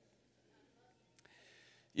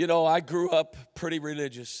 You know, I grew up pretty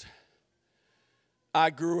religious.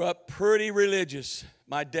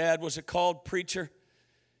 My dad was a called preacher.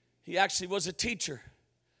 He actually was a teacher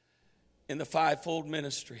in the fivefold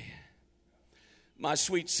ministry. My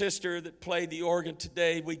sweet sister that played the organ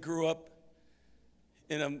today, we grew up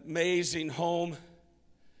in an amazing home.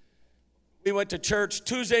 We went to church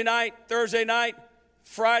Tuesday night, Thursday night,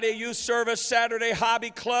 Friday youth service, Saturday hobby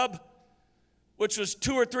club, which was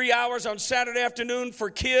 2 or 3 hours on Saturday afternoon for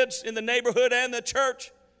kids in the neighborhood and the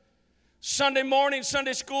church. Sunday morning,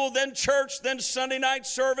 Sunday school, then church, then Sunday night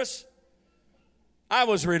service. I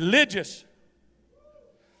was religious.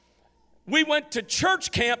 We went to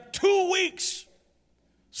church camp 2 weeks,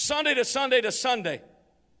 Sunday to Sunday to Sunday,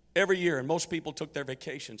 every year. And most people took their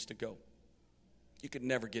vacations to go. You could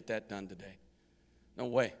never get that done today. No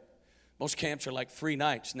way. Most camps are like 3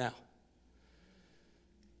 nights now.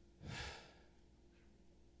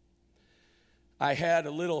 I had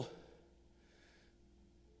a little...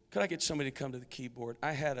 Could I get somebody to come to the keyboard?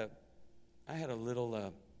 I had a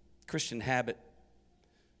little Christian habit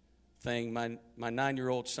thing my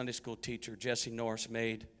 9-year-old Sunday school teacher, Jesse Norris,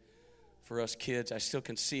 made for us kids. I still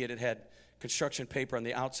can see it. It had construction paper on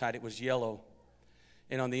the outside. It was yellow.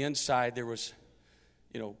 And on the inside, there was,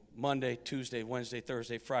 Monday, Tuesday, Wednesday,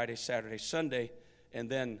 Thursday, Friday, Saturday, Sunday. And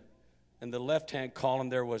then in the left-hand column,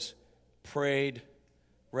 there was prayed,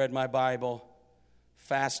 read my Bible,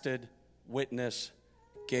 fasted, witnessed,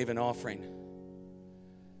 gave an offering.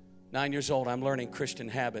 9 years old, I'm learning Christian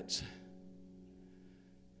habits.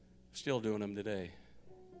 Still doing them today.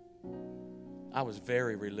 I was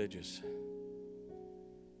very religious.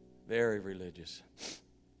 Very religious.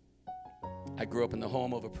 I grew up in the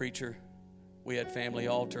home of a preacher. We had family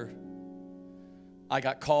altar. I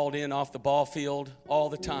got called in off the ball field all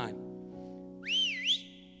the time.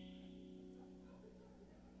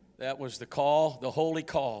 That was the call, the holy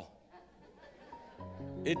call.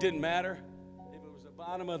 It didn't matter if it was the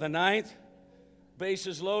bottom of the ninth,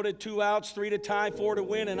 bases loaded, 2 outs, 3 to tie, 4 to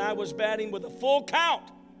win, and I was batting with a full count.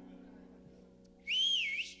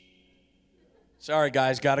 Sorry,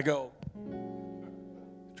 guys, got to go.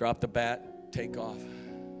 Drop the bat, take off.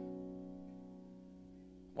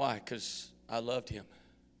 Why? Because I loved him.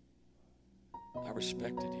 I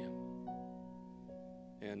respected him.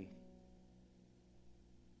 And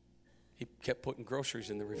he kept putting groceries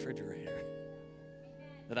in the refrigerator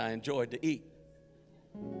that I enjoyed to eat.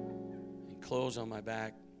 And clothes on my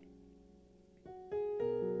back.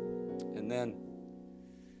 And then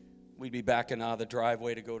we'd be backing out of the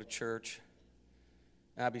driveway to go to church.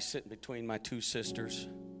 I'd be sitting between my 2 sisters.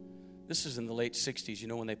 This is in the late 60s, you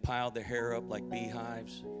know, when they piled their hair up like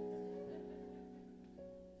beehives.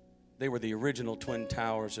 They were the original Twin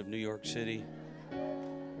Towers of New York City.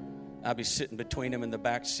 I'd be sitting between them in the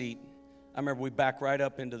back seat. I remember we backed right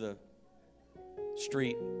up into the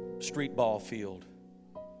street ball field.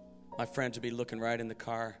 My friends would be looking right in the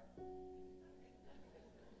car.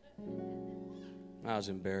 I was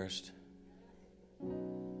embarrassed.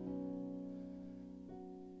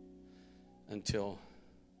 Until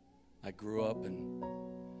I grew up and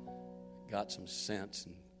got some sense,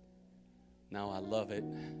 and now I love it.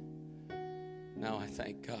 Now I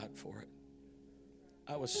thank God for it.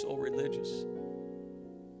 I was so religious.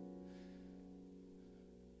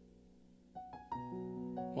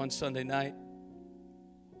 One Sunday night,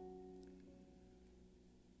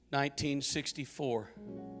 1964,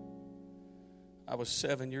 I was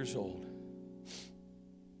 7 years old.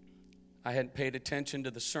 I hadn't paid attention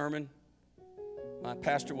to the sermon. My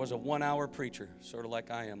pastor was a 1-hour preacher, sort of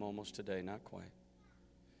like I am almost today, not quite.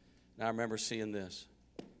 And I remember seeing this.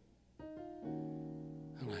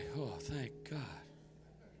 I'm like, oh, thank God.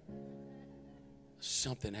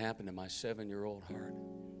 Something happened to my 7-year-old heart.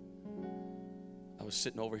 I was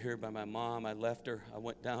sitting over here by my mom. I left her. I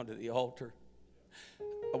went down to the altar.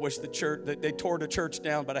 I wish the church, they tore the church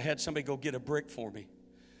down, but I had somebody go get a brick for me.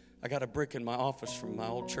 I got a brick in my office from my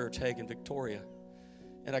old church, Hagen, Victoria.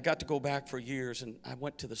 And I got to go back for years, and I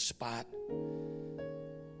went to the spot.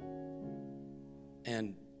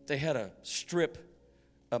 And they had a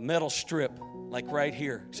metal strip, like right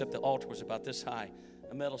here, except the altar was about this high.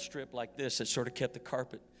 A metal strip like this that sort of kept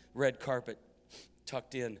the red carpet,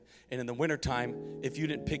 tucked in. And in the wintertime, if you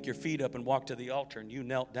didn't pick your feet up and walk to the altar and you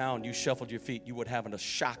knelt down, you shuffled your feet, you would have a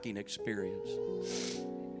shocking experience.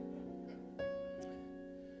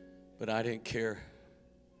 But I didn't care.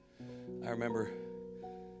 I remember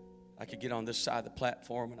I could get on this side of the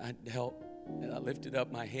platform and I'd help, and I lifted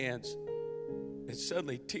up my hands, and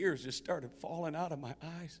suddenly tears just started falling out of my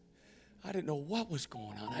eyes. I didn't know what was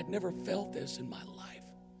going on. I'd never felt this in my life.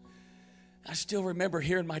 I still remember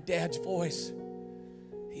hearing my dad's voice.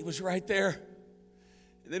 He was right there.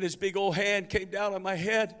 And then his big old hand came down on my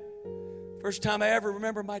head. First time I ever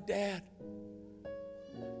remember my dad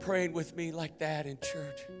praying with me like that in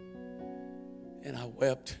church. And I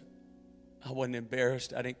wept. I wasn't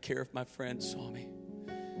embarrassed. I didn't care if my friends saw me.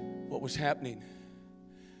 What was happening?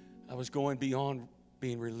 I was going beyond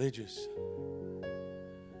being religious.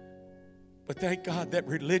 But thank God that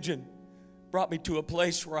religion brought me to a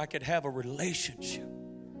place where I could have a relationship,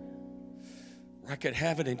 where I could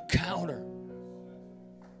have an encounter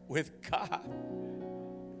with God.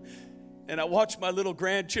 And I watched my little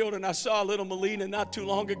grandchildren. I saw little Melina not too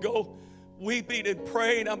long ago weeping and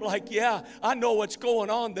praying. I'm like, yeah, I know what's going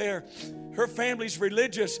on there. Her family's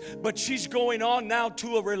religious, but she's going on now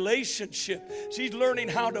to a relationship. She's learning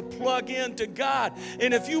how to plug into God.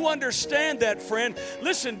 And if you understand that, friend,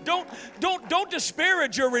 listen, don't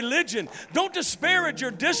disparage your religion. Don't disparage your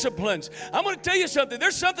disciplines. I'm going to tell you something.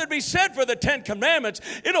 There's something to be said for the 10 Commandments.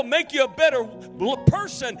 It'll make you a better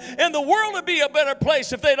person, and the world would be a better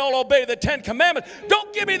place if they'd all obey the 10 Commandments.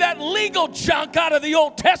 Don't give me that legal junk out of the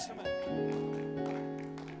Old Testament.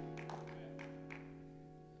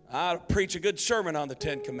 I preach a good sermon on the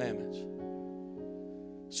 10 Commandments.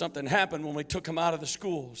 Something happened when we took them out of the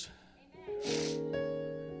schools.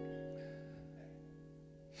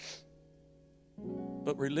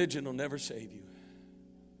 But religion will never save you.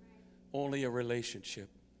 Only a relationship.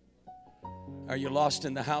 Are you lost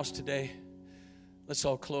in the house today? Let's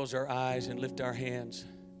all close our eyes and lift our hands.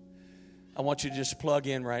 I want you to just plug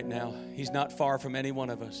in right now. He's not far from any one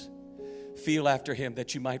of us. feel after him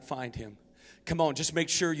that you might find him. Come on, just make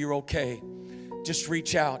sure you're okay. Just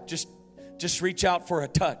reach out. Just reach out for a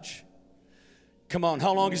touch. Come on,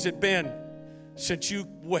 how long has it been since you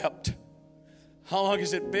wept? How long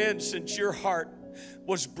has it been since your heart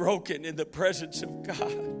was broken in the presence of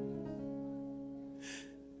God?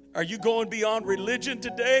 Are you going beyond religion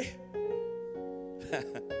today?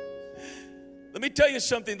 Let me tell you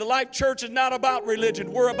something. The Life Church is not about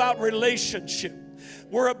religion. We're about relationship.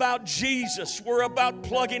 We're about Jesus. We're about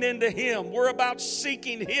plugging into him. We're about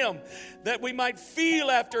seeking him that we might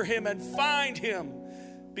feel after him and find him,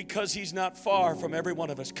 because he's not far from every one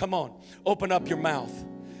of us. Come on, open up your mouth.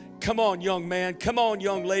 Come on, young man. Come on,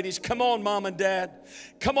 young ladies. Come on, mom and dad.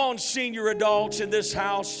 Come on, senior adults in this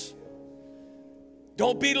house.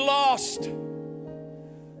 Don't be lost.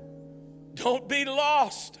 Don't be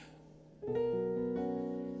lost.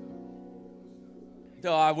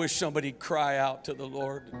 Oh, I wish somebody'd cry out to the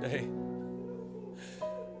Lord today.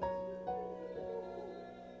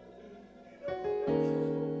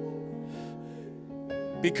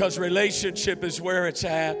 Because relationship is where it's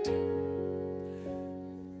at.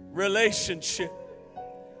 Relationship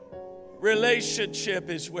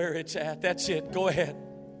is where it's at. That's it. Go ahead.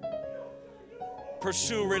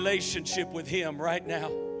 Pursue relationship with him right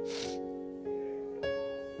now.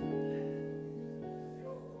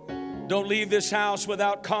 Don't leave this house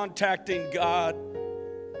without contacting God.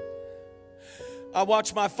 I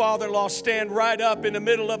watched my father-in-law stand right up in the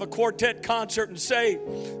middle of a quartet concert and say,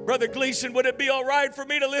 Brother Gleason, would it be all right for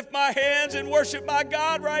me to lift my hands and worship my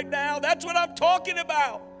God right now? That's what I'm talking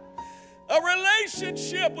about. A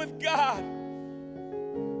relationship with God.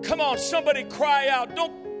 Come on, somebody cry out.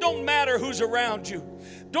 Don't matter who's around you.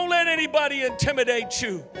 Don't let anybody intimidate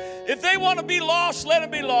you. If they want to be lost, let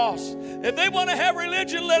them be lost. If they want to have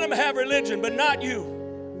religion, let them have religion, but not you.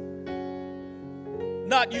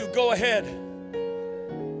 Not you. Go ahead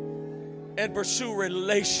and pursue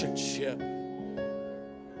relationship.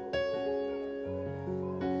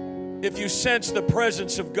 If you sense the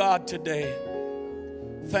presence of God today,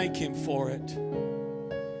 thank him for it.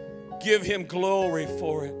 Give him glory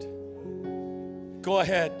for it. Go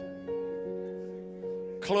ahead.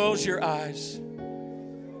 Close your eyes.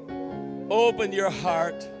 Open your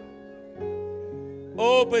heart.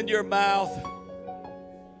 Open your mouth.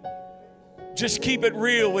 Just keep it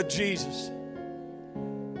real with Jesus.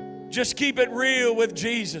 Just keep it real with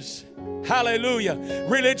Jesus. Hallelujah.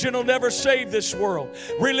 Religion will never save this world.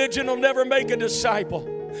 Religion will never make a disciple.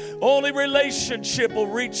 Only relationship will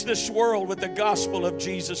reach this world with the gospel of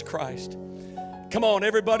Jesus Christ. Come on,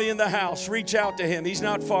 everybody in the house, reach out to him. He's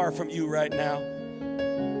not far from you right now.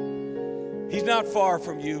 He's not far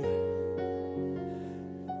from you.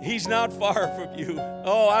 He's not far from you.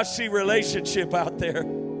 Oh, I see relationship out there.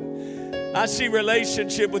 I see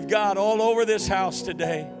relationship with God all over this house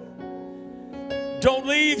today. Don't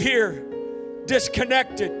leave here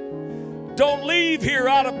disconnected. Don't leave here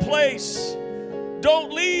out of place.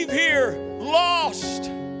 Don't leave here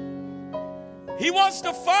lost. He wants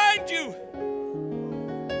to find you.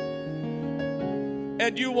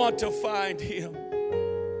 And you want to find him.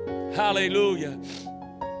 Hallelujah.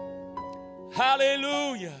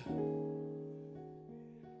 Hallelujah.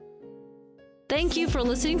 Thank you for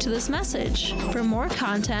listening to this message. For more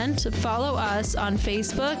content, follow us on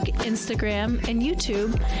Facebook, Instagram, and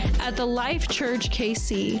YouTube at The Life Church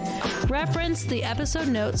KC. Reference the episode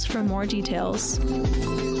notes for more details.